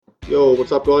Yo,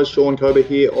 what's up guys? Sean Kober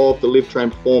here of the Live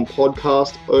Train Perform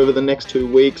podcast. Over the next 2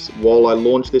 weeks, while I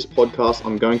launch this podcast,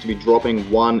 I'm going to be dropping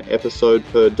one episode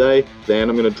per day. Then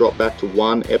I'm going to drop back to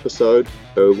one episode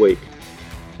per week.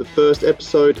 The first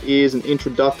episode is an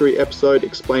introductory episode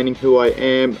explaining who I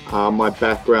am, my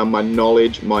background, my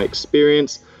knowledge, my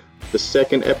experience. The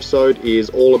second episode is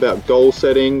all about goal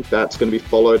setting. That's going to be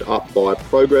followed up by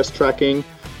progress tracking,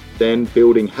 then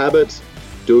building habits,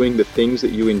 doing the things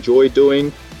that you enjoy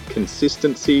doing,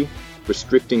 consistency,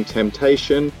 restricting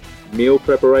temptation, meal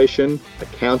preparation,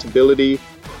 accountability,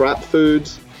 crap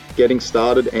foods, getting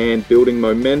started and building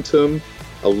momentum,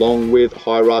 along with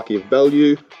hierarchy of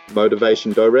value,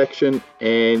 motivation, direction,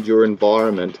 and your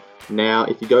environment. Now,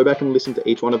 if you go back and listen to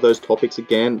each one of those topics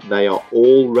again, they are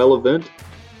all relevant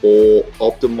for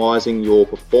optimizing your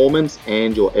performance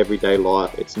and your everyday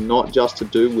life. It's not just to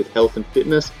do with health and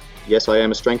fitness. Yes, I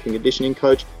am a strength and conditioning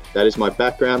coach. That is my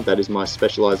background, that is my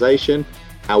specialization.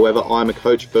 However, I'm a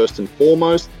coach first and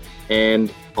foremost,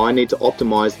 and I need to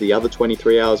optimize the other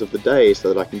 23 hours of the day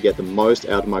so that I can get the most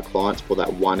out of my clients for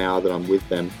that 1 hour that I'm with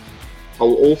them. I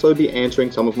will also be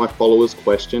answering some of my followers'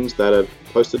 questions that have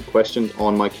posted questions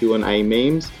on my Q&A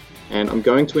memes, and I'm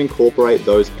going to incorporate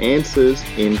those answers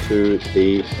into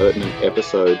the pertinent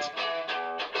episodes.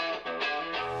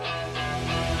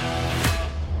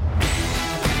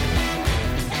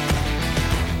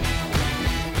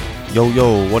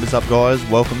 Yo, what is up guys?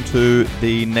 Welcome to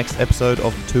the next episode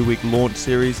of the 2-week launch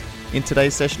series. In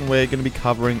today's session, we're going to be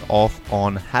covering off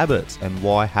on habits and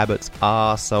why habits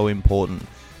are so important.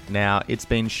 Now, it's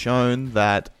been shown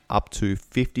that up to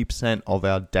 50% of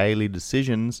our daily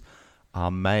decisions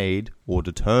are made or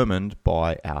determined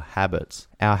by our habits.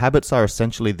 Our habits are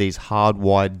essentially these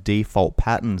hardwired default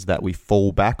patterns that we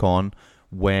fall back on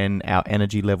when our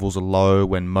energy levels are low,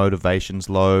 when motivation's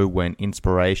low, when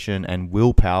inspiration and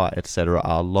willpower, etc.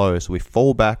 are low. So we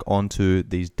fall back onto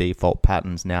these default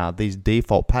patterns. Now, these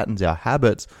default patterns, our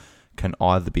habits, can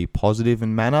either be positive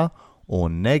in manner or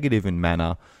negative in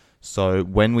manner. So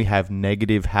when we have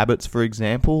negative habits, for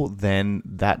example, then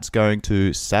that's going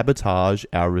to sabotage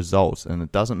our results. And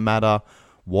it doesn't matter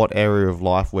what area of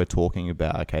life we're talking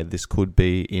about. Okay, this could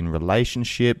be in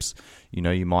relationships.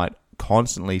 You might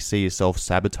constantly see yourself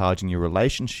sabotaging your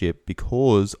relationship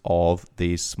because of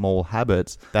these small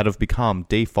habits that have become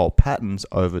default patterns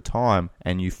over time,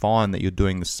 and you find that you're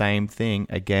doing the same thing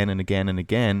again and again and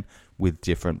again with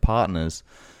different partners.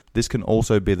 This can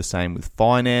also be the same with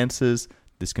finances.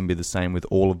 This can be the same with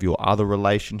all of your other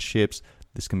relationships.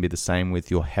 This can be the same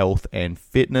with your health and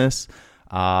fitness.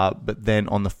 But then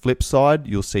on the flip side,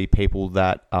 you'll see people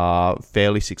that are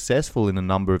fairly successful in a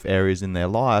number of areas in their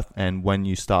life. And when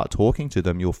you start talking to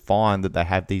them, you'll find that they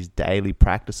have these daily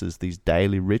practices, these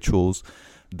daily rituals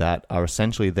that are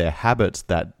essentially their habits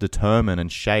that determine and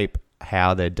shape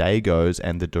how their day goes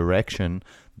and the direction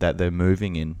that they're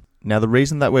moving in. Now, the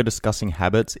reason that we're discussing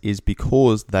habits is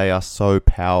because they are so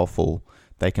powerful.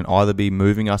 They can either be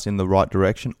moving us in the right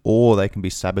direction or they can be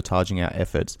sabotaging our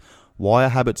efforts. Why are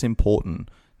habits important?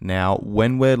 Now,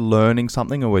 when we're learning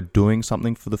something or we're doing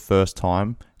something for the first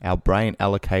time, our brain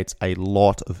allocates a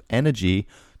lot of energy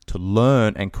to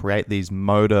learn and create these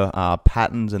motor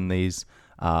patterns and these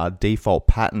default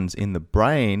patterns in the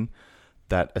brain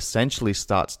that essentially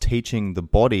starts teaching the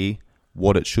body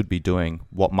what it should be doing,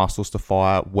 what muscles to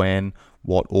fire, when,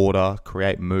 what order,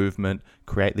 create movement,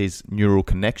 create these neural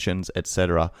connections,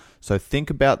 etc. So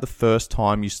think about the first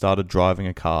time you started driving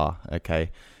a car, okay?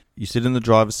 You sit in the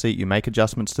driver's seat, you make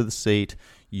adjustments to the seat,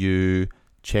 you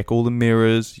check all the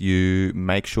mirrors, you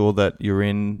make sure that you're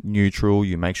in neutral,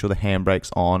 you make sure the handbrake's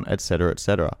on, etc.,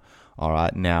 etc. All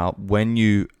right, now when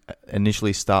you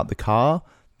initially start the car,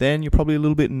 then you're probably a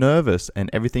little bit nervous and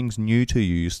everything's new to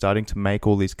you. You're starting to make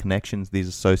all these connections, these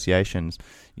associations,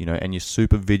 and you're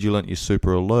super vigilant, you're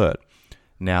super alert.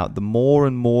 Now, the more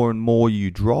and more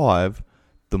you drive,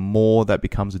 the more that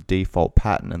becomes a default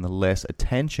pattern and the less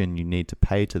attention you need to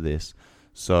pay to this.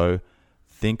 So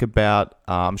think about,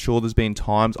 I'm sure there's been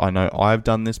times, I know I've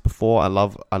done this before. I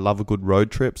love a good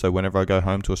road trip. So whenever I go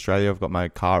home to Australia, I've got my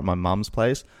car at my mum's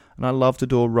place and I love to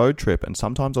do a road trip. And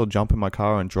sometimes I'll jump in my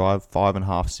car and drive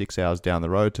 5.5, 6 hours down the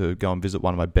road to go and visit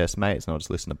one of my best mates. And I'll just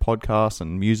listen to podcasts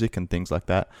and music and things like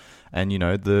that. And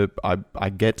I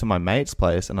get to my mate's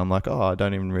place and I'm like, I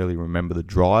don't even really remember the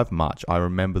drive much. I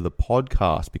remember the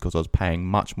podcast because I was paying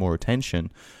much more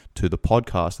attention to the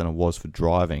podcast than it was for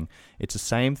driving. It's the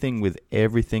same thing with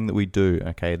everything that we do.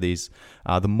 Okay,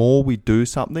 the more we do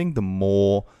something, the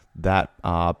more that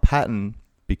pattern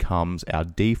becomes our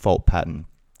default pattern.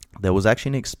 There was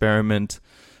actually an experiment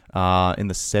in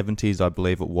the 70s, I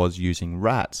believe it was, using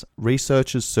rats.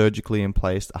 Researchers surgically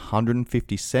placed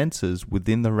 150 sensors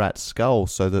within the rat's skull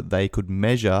so that they could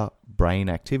measure brain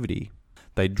activity.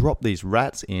 They dropped these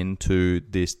rats into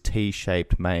this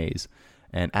T-shaped maze.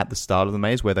 And at the start of the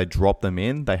maze, where they dropped them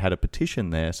in, they had a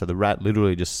partition there. So the rat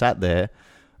literally just sat there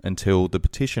until the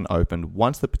partition opened.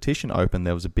 Once the partition opened,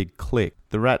 there was a big click.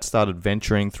 The rat started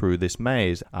venturing through this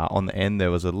maze. On the end,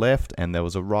 there was a left and there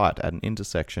was a right at an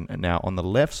intersection. And now on the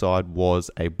left side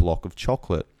was a block of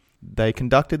chocolate. They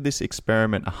conducted this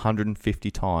experiment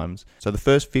 150 times. So the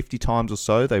first 50 times or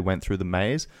so they went through the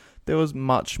maze, there was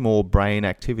much more brain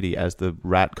activity as the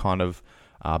rat kind of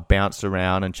bounced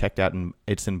around and checked out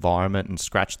its environment and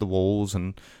scratched the walls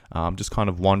and just kind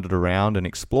of wandered around and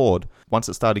explored. Once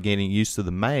it started getting used to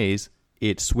the maze,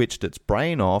 it switched its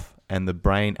brain off and the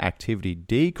brain activity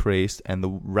decreased and the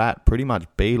rat pretty much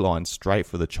beelined straight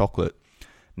for the chocolate.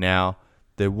 Now,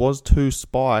 there was 2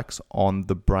 spikes on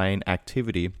the brain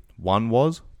activity. One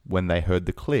was when they heard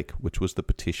the click, which was the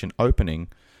partition opening.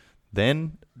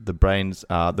 Then the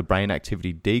brain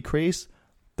activity decreased.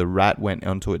 The rat went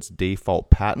onto its default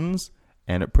patterns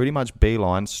and it pretty much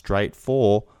beelined straight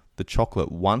for the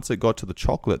chocolate. Once it got to the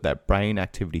chocolate, that brain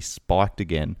activity spiked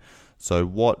again. So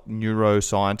what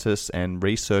neuroscientists and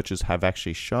researchers have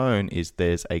actually shown is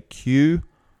there's a cue,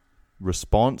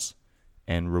 response,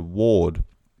 and reward.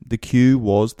 The cue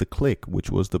was the click, which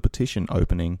was the partition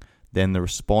opening. Then the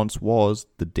response was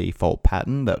the default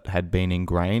pattern that had been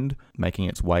ingrained, making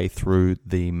its way through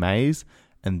the maze.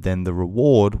 And then the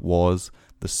reward was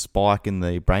the spike in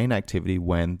the brain activity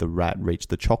when the rat reached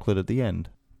the chocolate at the end.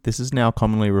 This is now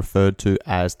commonly referred to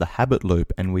as the habit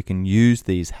loop, and we can use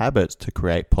these habits to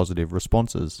create positive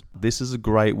responses. This is a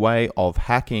great way of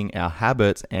hacking our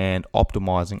habits and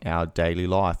optimizing our daily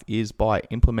life, is by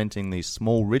implementing these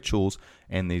small rituals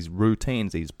and these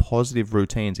routines, these positive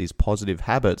routines, these positive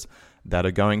habits that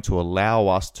are going to allow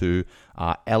us to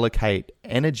allocate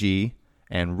energy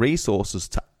and resources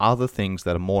to other things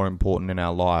that are more important in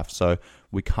our life. So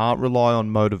we can't rely on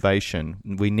motivation.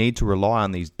 We need to rely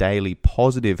on these daily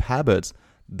positive habits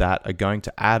that are going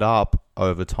to add up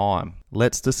over time.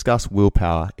 Let's discuss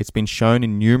willpower. It's been shown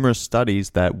in numerous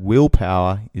studies that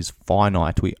willpower is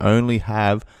finite. We only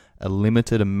have a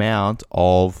limited amount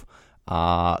of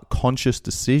conscious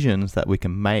decisions that we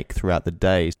can make throughout the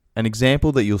day. An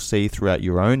example that you'll see throughout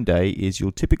your own day is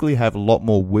you'll typically have a lot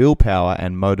more willpower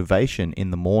and motivation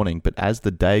in the morning, but as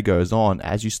the day goes on,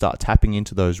 as you start tapping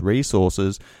into those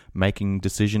resources, making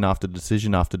decision after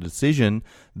decision after decision,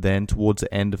 then towards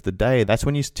the end of the day, that's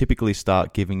when you typically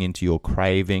start giving into your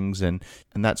cravings, and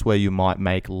that's where you might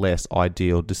make less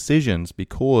ideal decisions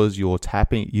because you've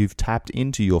tapped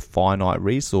into your finite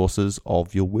resources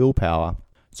of your willpower.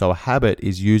 So a habit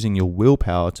is using your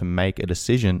willpower to make a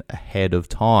decision ahead of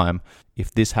time.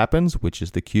 If this happens, which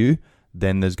is the cue,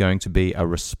 then there's going to be a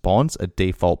response, a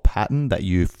default pattern that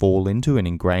you fall into, an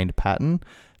ingrained pattern.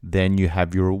 Then you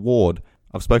have your reward.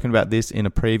 I've spoken about this in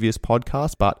a previous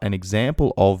podcast, but an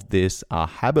example of this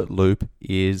habit loop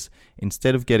is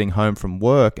instead of getting home from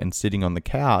work and sitting on the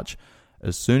couch,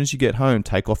 as soon as you get home,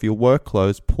 take off your work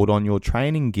clothes, put on your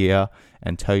training gear,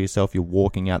 and tell yourself you're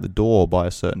walking out the door by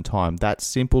a certain time. That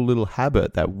simple little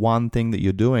habit, that one thing that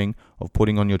you're doing of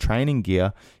putting on your training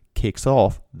gear, kicks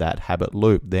off that habit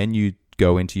loop. Then you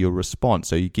go into your response.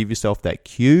 So you give yourself that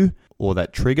cue or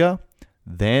that trigger.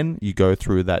 Then you go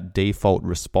through that default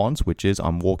response, which is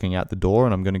I'm walking out the door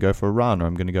and I'm going to go for a run, or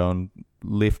I'm going to go and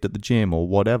lift at the gym or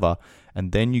whatever.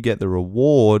 And then you get the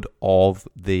reward of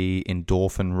the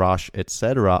endorphin rush,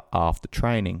 etc. after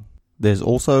training. There's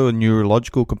also a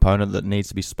neurological component that needs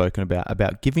to be spoken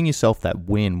about giving yourself that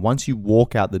win. Once you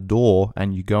walk out the door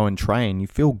and you go and train, you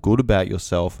feel good about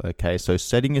yourself, okay? So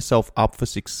setting yourself up for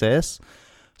success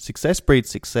breeds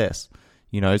success.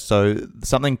 So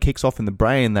something kicks off in the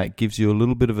brain that gives you a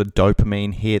little bit of a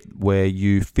dopamine hit where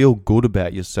you feel good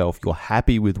about yourself. You're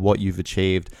happy with what you've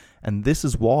achieved. And this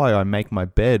is why I make my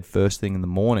bed first thing in the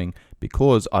morning,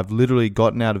 because I've literally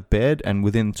gotten out of bed and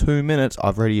within 2 minutes,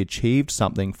 I've already achieved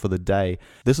something for the day.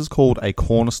 This is called a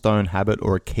cornerstone habit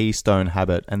or a keystone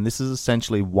habit. And this is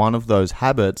essentially one of those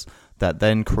habits that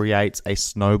then creates a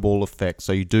snowball effect.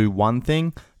 So you do one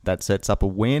thing, that sets up a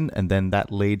win, and then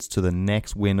that leads to the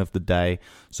next win of the day.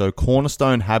 So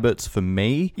cornerstone habits for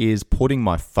me is putting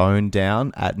my phone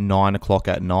down at 9 o'clock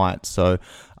at night. So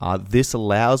this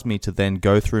allows me to then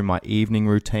go through my evening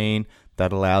routine.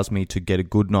 That allows me to get a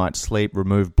good night's sleep,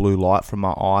 remove blue light from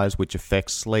my eyes, which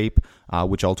affects sleep,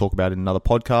 which I'll talk about in another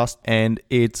podcast. And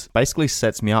it basically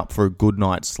sets me up for a good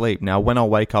night's sleep. Now, when I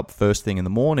wake up first thing in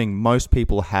the morning, most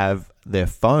people have their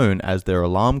phone as their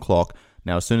alarm clock.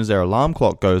 Now, as soon as their alarm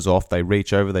clock goes off, they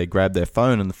reach over, they grab their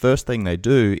phone, and the first thing they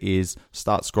do is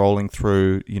start scrolling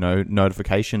through,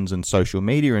 notifications and social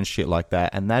media and shit like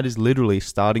that. And that is literally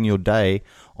starting your day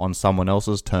on someone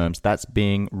else's terms. That's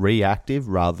being reactive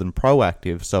rather than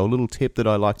proactive. So a little tip that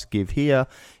I like to give here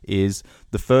is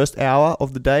the first hour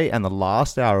of the day and the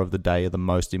last hour of the day are the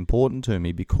most important to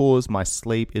me, because my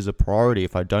sleep is a priority.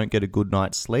 If I don't get a good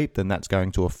night's sleep, then that's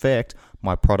going to affect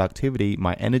my productivity,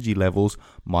 my energy levels,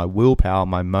 my willpower,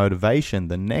 my motivation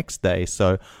the next day.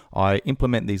 So I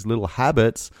implement these little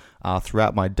habits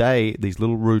throughout my day, these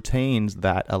little routines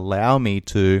that allow me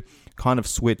to kind of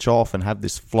switch off and have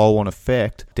this flow-on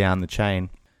effect down the chain.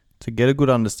 To get a good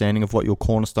understanding of what your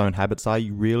cornerstone habits are,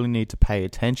 you really need to pay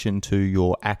attention to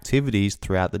your activities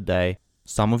throughout the day.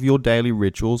 Some of your daily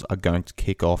rituals are going to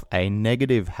kick off a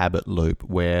negative habit loop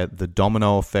where the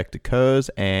domino effect occurs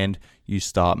and you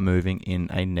start moving in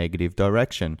a negative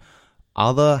direction.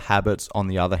 Other habits, on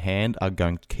the other hand, are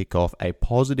going to kick off a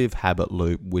positive habit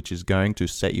loop, which is going to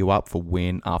set you up for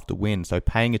win after win. So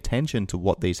paying attention to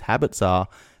what these habits are,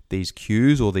 these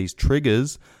cues or these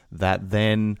triggers that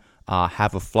then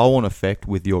have a flow-on effect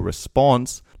with your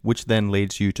response, which then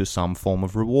leads you to some form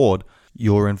of reward.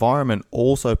 Your environment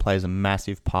also plays a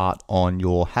massive part on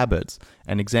your habits.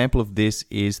 An example of this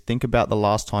is, think about the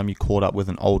last time you caught up with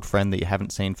an old friend that you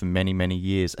haven't seen for many, many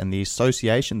years, and the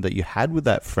association that you had with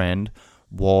that friend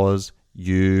was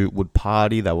you would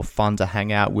party, they were fun to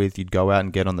hang out with, you'd go out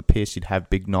and get on the piss, you'd have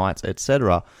big nights,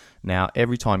 etc. Now,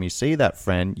 every time you see that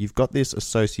friend, you've got this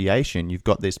association, you've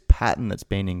got this pattern that's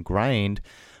been ingrained,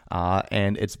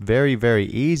 and it's very, very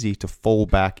easy to fall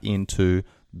back into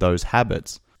those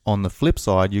habits. On the flip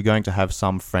side, you're going to have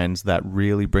some friends that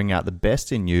really bring out the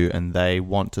best in you, and they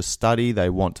want to study, they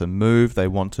want to move, they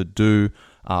want to do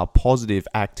positive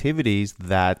activities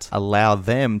that allow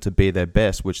them to be their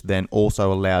best, which then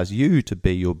also allows you to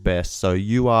be your best. So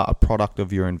you are a product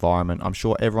of your environment. I'm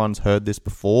sure everyone's heard this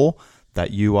before,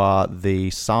 that you are the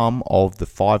sum of the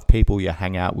 5 people you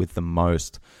hang out with the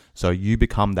most. So you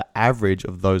become the average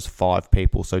of those 5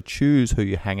 people. So choose who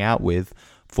you hang out with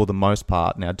for the most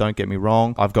part. Now, don't get me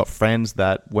wrong. I've got friends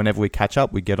that whenever we catch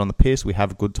up, we get on the piss, we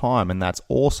have a good time, and that's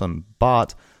awesome.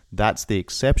 But that's the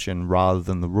exception rather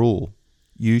than the rule.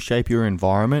 You shape your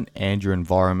environment and your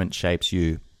environment shapes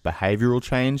you. Behavioral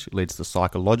change leads to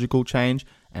psychological change,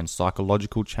 and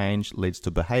psychological change leads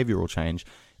to behavioral change.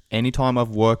 Anytime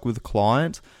I've worked with a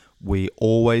client, we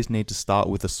always need to start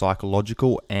with the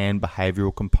psychological and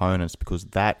behavioral components, because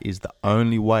that is the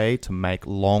only way to make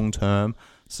long-term,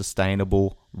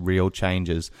 sustainable, real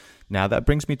changes. Now, that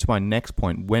brings me to my next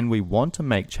point. When we want to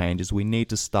make changes, we need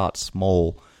to start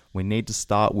small. We need to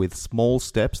start with small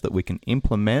steps that we can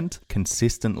implement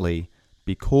consistently,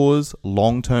 because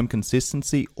long-term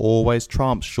consistency always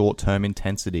trumps short-term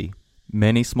intensity.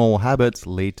 Many small habits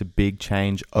lead to big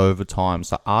change over time.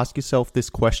 So ask yourself this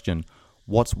question: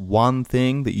 what's one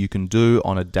thing that you can do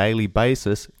on a daily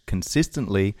basis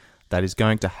consistently that is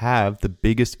going to have the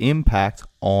biggest impact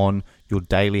on your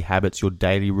daily habits, your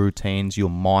daily routines, your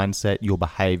mindset, your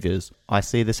behaviors? I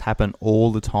see this happen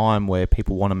all the time where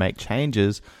people want to make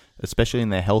changes, especially in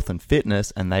their health and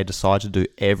fitness, and they decide to do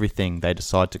everything. They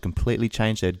decide to completely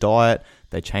change their diet,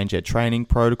 they change their training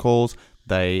protocols,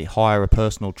 they hire a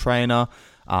personal trainer,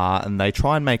 and they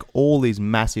try and make all these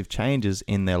massive changes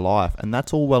in their life. And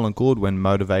that's all well and good when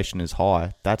motivation is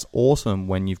high. That's awesome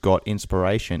when you've got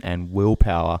inspiration and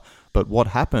willpower. But what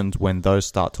happens when those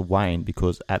start to wane?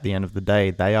 Because at the end of the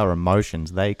day, they are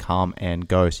emotions. They come and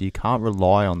go, so you can't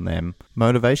rely on them.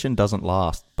 Motivation doesn't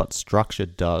last, but structure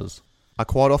does. I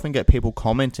quite often get people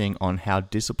commenting on how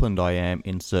disciplined I am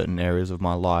in certain areas of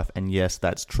my life. And yes,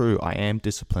 that's true. I am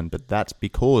disciplined, but that's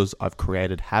because I've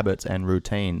created habits and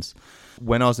routines.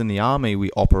 When I was in the army,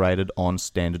 we operated on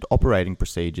standard operating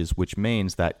procedures, which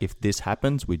means that if this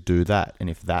happens, we do that. And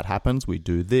if that happens, we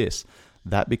do this.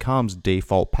 That becomes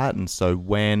default patterns. So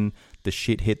when the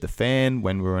shit hit the fan,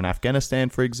 when we were in Afghanistan,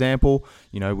 for example,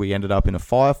 we ended up in a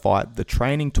firefight, the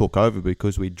training took over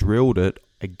because we drilled it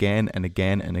again and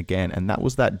again and again. And that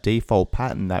was that default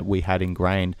pattern that we had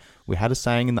ingrained. We had a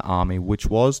saying in the army, which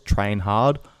was train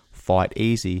hard, fight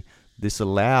easy. This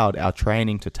allowed our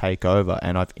training to take over,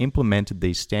 and I've implemented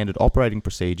these standard operating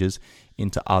procedures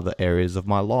into other areas of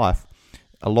my life.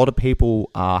 A lot of people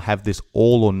have this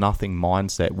all or nothing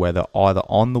mindset where they're either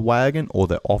on the wagon or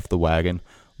they're off the wagon.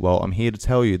 Well, I'm here to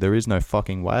tell you there is no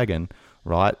fucking wagon,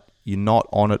 right? You're not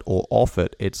on it or off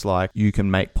it. It's like you can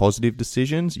make positive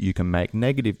decisions, you can make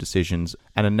negative decisions.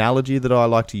 An analogy that I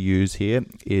like to use here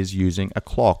is using a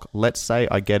clock. Let's say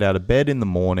I get out of bed in the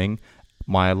morning,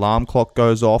 my alarm clock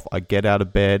goes off, I get out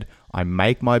of bed, I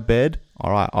make my bed.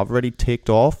 All right, I've already ticked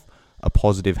off a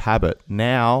positive habit.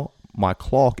 Now my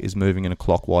clock is moving in a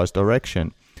clockwise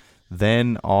direction.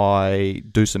 Then I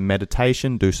do some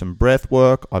meditation, do some breath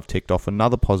work. I've ticked off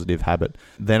another positive habit.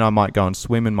 Then I might go and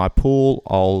swim in my pool.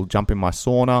 I'll jump in my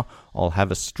sauna. I'll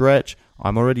have a stretch.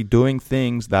 I'm already doing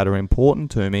things that are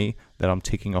important to me that I'm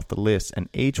ticking off the list. And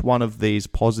each one of these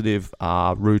positive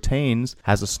routines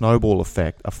has a snowball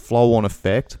effect, a flow-on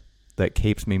effect that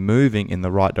keeps me moving in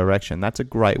the right direction. That's a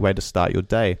great way to start your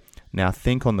day. Now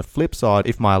think on the flip side,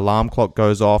 if my alarm clock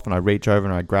goes off and I reach over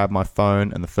and I grab my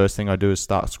phone and the first thing I do is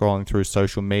start scrolling through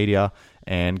social media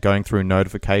and going through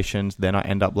notifications, then I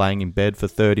end up laying in bed for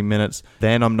 30 minutes,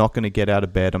 then I'm not going to get out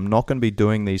of bed. I'm not going to be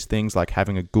doing these things like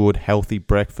having a good, healthy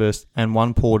breakfast, and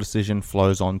one poor decision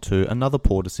flows on to another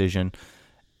poor decision.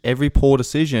 Every poor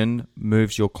decision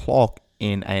moves your clock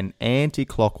in an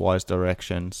anti-clockwise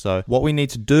direction. So what we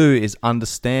need to do is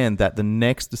understand that the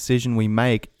next decision we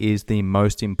make is the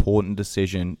most important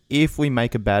decision. If we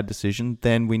make a bad decision,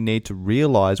 then we need to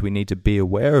realize, we need to be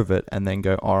aware of it and then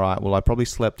go, all right, well, I probably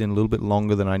slept in a little bit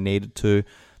longer than I needed to.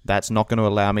 That's not going to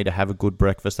allow me to have a good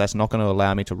breakfast. That's not going to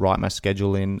allow me to write my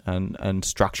schedule in and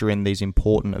structure in these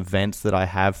important events that I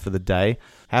have for the day.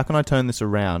 How can I turn this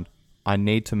around? I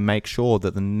need to make sure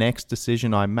that the next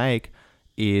decision I make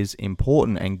is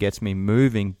important and gets me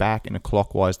moving back in a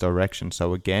clockwise direction.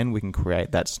 So again, we can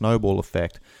create that snowball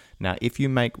effect. Now, if you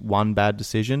make one bad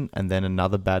decision and then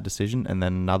another bad decision and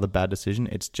then another bad decision,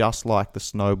 it's just like the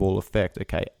snowball effect.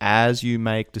 Okay, as you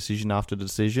make decision after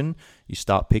decision, you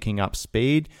start picking up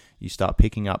speed, you start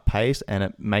picking up pace, and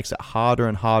it makes it harder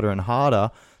and harder and harder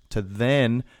to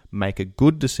then make a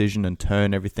good decision and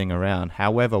turn everything around.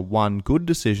 However, one good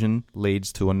decision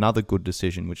leads to another good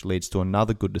decision, which leads to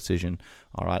another good decision.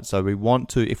 All right, so we want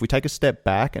to, if we take a step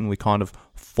back and we kind of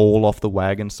fall off the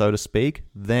wagon, so to speak,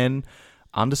 then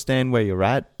understand where you're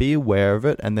at, be aware of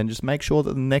it, and then just make sure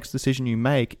that the next decision you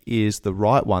make is the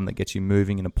right one that gets you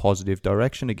moving in a positive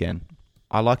direction again.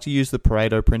 I like to use the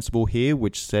Pareto principle here,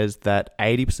 which says that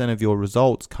 80% of your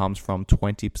results comes from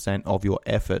 20% of your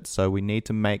efforts. So we need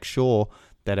to make sure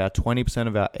that our 20%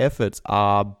 of our efforts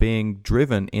are being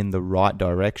driven in the right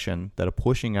direction, that are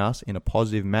pushing us in a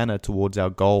positive manner towards our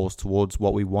goals, towards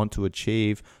what we want to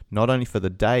achieve, not only for the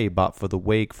day, but for the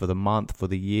week, for the month, for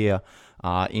the year,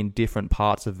 in different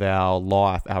parts of our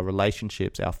life, our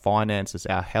relationships, our finances,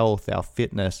 our health, our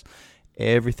fitness.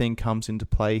 Everything comes into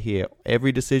play here.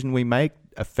 Every decision we make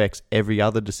affects every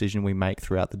other decision we make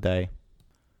throughout the day.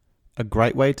 A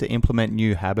great way to implement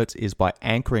new habits is by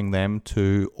anchoring them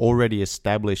to already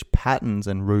established patterns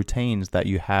and routines that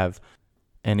you have.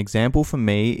 An example for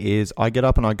me is I get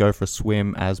up and I go for a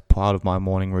swim as part of my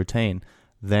morning routine.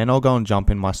 Then I'll go and jump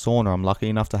in my sauna. I'm lucky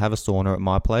enough to have a sauna at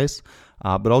my place.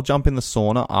 But I'll jump in the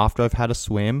sauna after I've had a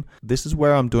swim. This is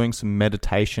where I'm doing some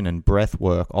meditation and breath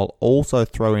work. I'll also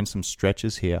throw in some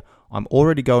stretches here. I'm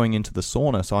already going into the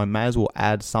sauna, so I may as well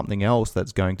add something else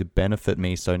that's going to benefit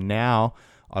me. So now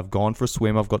I've gone for a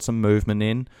swim, I've got some movement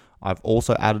in. I've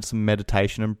also added some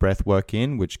meditation and breath work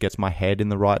in, which gets my head in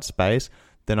the right space.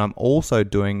 Then I'm also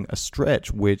doing a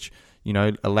stretch, which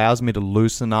allows me to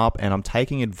loosen up, and I'm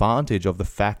taking advantage of the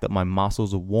fact that my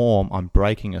muscles are warm. I'm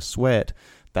breaking a sweat.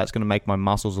 That's going to make my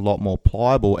muscles a lot more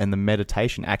pliable, and the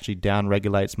meditation actually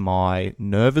down-regulates my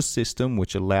nervous system,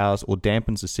 which allows or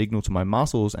dampens the signal to my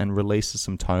muscles and releases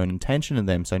some tone and tension in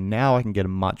them. So now I can get a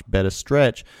much better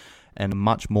stretch and a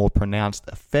much more pronounced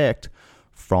effect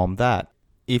from that.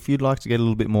 If you'd like to get a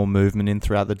little bit more movement in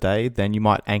throughout the day, then you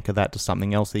might anchor that to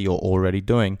something else that you're already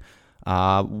doing.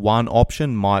 One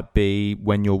option might be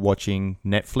when you're watching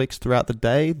Netflix throughout the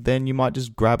day, then you might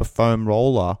just grab a foam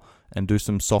roller and do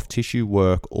some soft tissue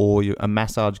work, or a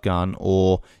massage gun,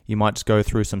 or you might just go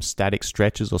through some static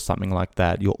stretches or something like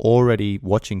that. You're already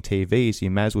watching TV, so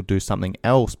you may as well do something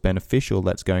else beneficial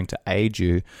that's going to aid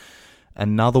you.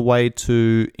 Another way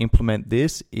to implement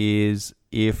this is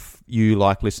if you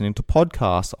like listening to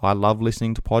podcasts. I love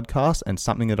listening to podcasts, and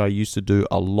something that I used to do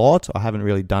a lot. I haven't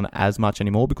really done it as much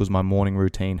anymore because my morning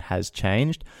routine has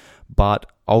changed, but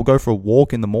I'll go for a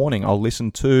walk in the morning. I'll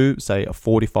listen to, say, a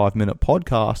 45-minute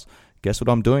podcast. Guess what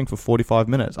I'm doing for 45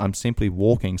 minutes? I'm simply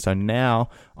walking. So now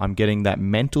I'm getting that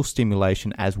mental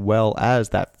stimulation as well as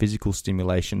that physical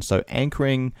stimulation. So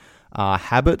anchoring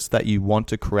habits that you want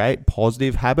to create,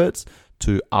 positive habits,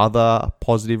 to other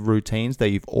positive routines that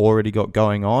you've already got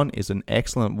going on is an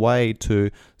excellent way to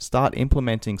start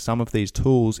implementing some of these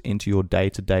tools into your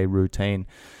day-to-day routine.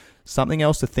 Something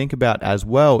else to think about as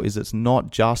well is it's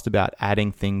not just about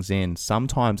adding things in.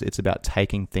 Sometimes it's about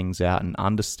taking things out and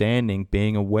understanding,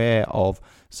 being aware of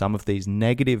some of these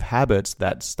negative habits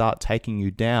that start taking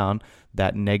you down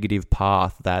that negative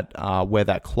path, that where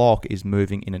that clock is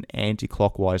moving in an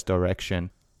anti-clockwise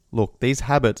direction. Look, these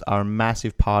habits are a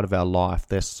massive part of our life.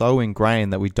 They're so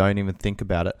ingrained that we don't even think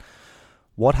about it.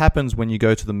 What happens when you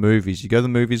go to the movies? You go to the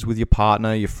movies with your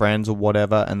partner, your friends or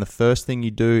whatever, and the first thing you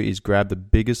do is grab the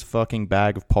biggest fucking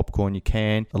bag of popcorn you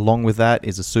can. Along with that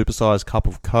is a supersized cup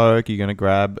of Coke. You're going to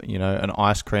grab, an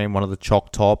ice cream, one of the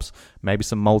Choc Tops, maybe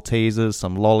some Maltesers,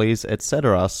 some lollies,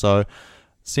 etc. So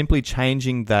simply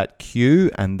changing that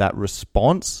cue and that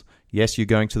response. Yes, you're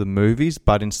going to the movies,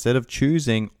 but instead of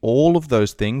choosing all of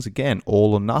those things, again,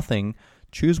 all or nothing,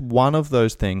 choose one of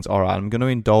those things. All right, I'm going to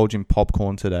indulge in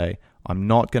popcorn today. I'm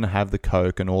not going to have the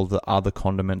Coke and all the other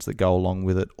condiments that go along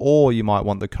with it. Or you might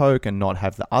want the Coke and not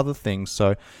have the other things.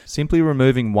 So simply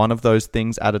removing one of those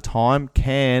things at a time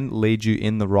can lead you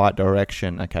in the right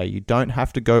direction. Okay, you don't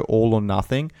have to go all or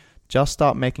nothing. Just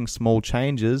start making small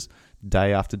changes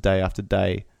day after day after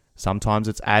day. Sometimes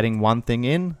it's adding one thing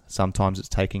in, sometimes it's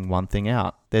taking one thing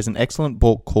out. There's an excellent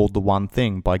book called The One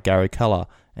Thing by Gary Keller.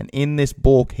 And in this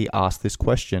book, he asked this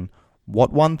question: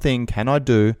 what one thing can I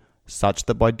do such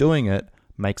that by doing it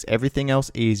makes everything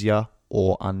else easier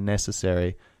or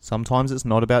unnecessary? Sometimes it's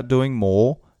not about doing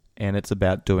more, and it's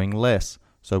about doing less.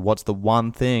 So what's the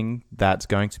one thing that's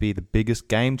going to be the biggest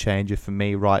game changer for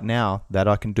me right now that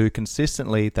I can do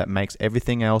consistently that makes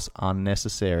everything else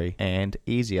unnecessary and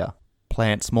easier?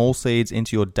 Plant small seeds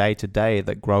into your day-to-day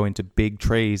that grow into big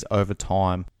trees over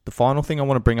time. The final thing I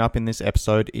want to bring up in this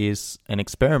episode is an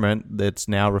experiment that's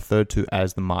now referred to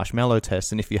as the marshmallow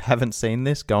test. And if you haven't seen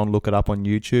this, go and look it up on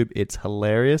YouTube. It's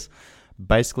hilarious.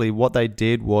 Basically, what they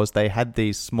did was they had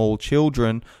these small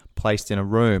children placed in a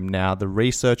room. Now, the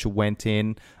researcher went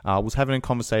in, was having a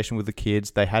conversation with the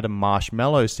kids. They had a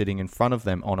marshmallow sitting in front of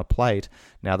them on a plate.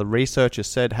 Now, the researcher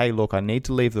said, hey, look, I need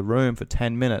to leave the room for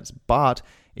 10 minutes, but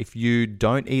if you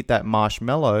don't eat that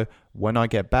marshmallow, when I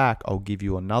get back, I'll give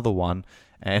you another one.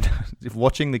 And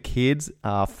watching the kids'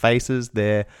 faces,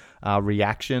 their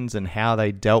reactions and how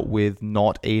they dealt with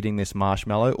not eating this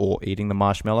marshmallow or eating the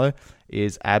marshmallow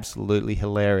is absolutely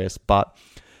hilarious. But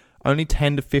only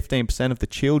 10 to 15% of the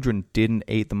children didn't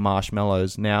eat the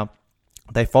marshmallows. Now,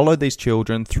 they followed these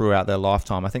children throughout their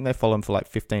lifetime. I think they followed them for like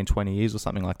 15, 20 years or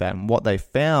something like that. And what they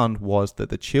found was that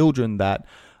the children that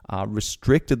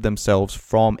restricted themselves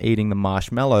from eating the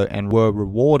marshmallow and were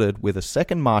rewarded with a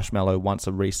second marshmallow once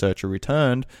a researcher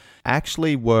returned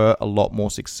actually were a lot more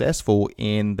successful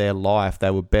in their life. They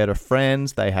were better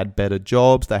friends, they had better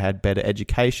jobs, they had better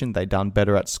education, they done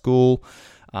better at school,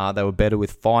 they were better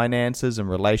with finances and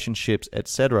relationships,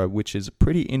 etc., which is a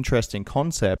pretty interesting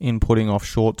concept in putting off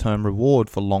short-term reward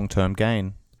for long-term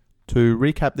gain. To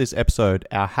recap this episode,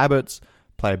 our habits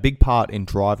play a big part in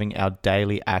driving our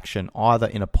daily action, either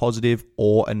in a positive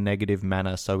or a negative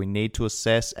manner. So we need to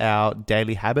assess our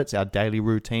daily habits, our daily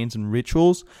routines and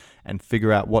rituals, and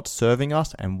figure out what's serving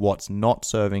us and what's not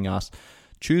serving us.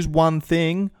 Choose one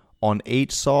thing on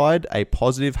each side, a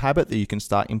positive habit that you can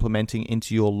start implementing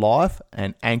into your life,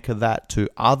 and anchor that to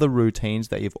other routines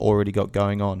that you've already got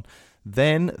going on.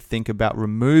 Then think about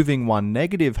removing one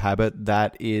negative habit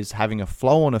that is having a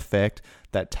flow-on effect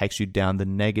that takes you down the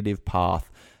negative path.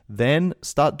 Then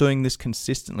start doing this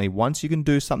consistently. Once you can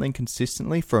do something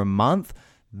consistently for a month,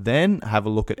 then have a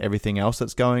look at everything else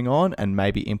that's going on and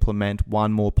maybe implement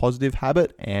one more positive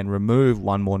habit and remove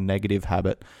one more negative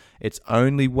habit. It's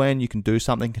only when you can do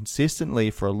something consistently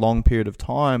for a long period of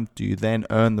time do you then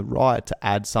earn the right to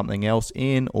add something else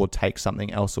in or take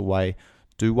something else away.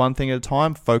 Do one thing at a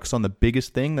time, focus on the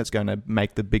biggest thing that's going to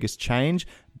make the biggest change,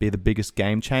 be the biggest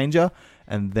game changer,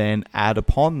 and then add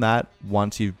upon that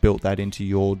once you've built that into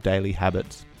your daily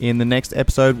habits. In the next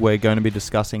episode, we're going to be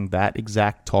discussing that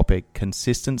exact topic,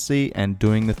 consistency and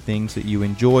doing the things that you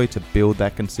enjoy to build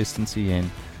that consistency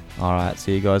in. All right,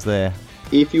 see you guys there.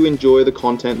 If you enjoy the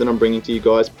content that I'm bringing to you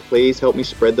guys, please help me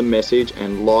spread the message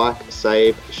and like,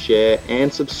 save, share,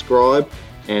 and subscribe.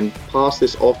 And pass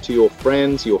this off to your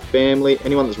friends, your family,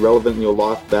 anyone that's relevant in your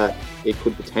life that it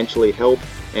could potentially help.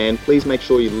 And please make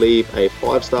sure you leave a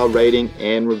 5-star rating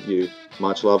and review.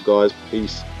 Much love, guys.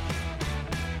 Peace.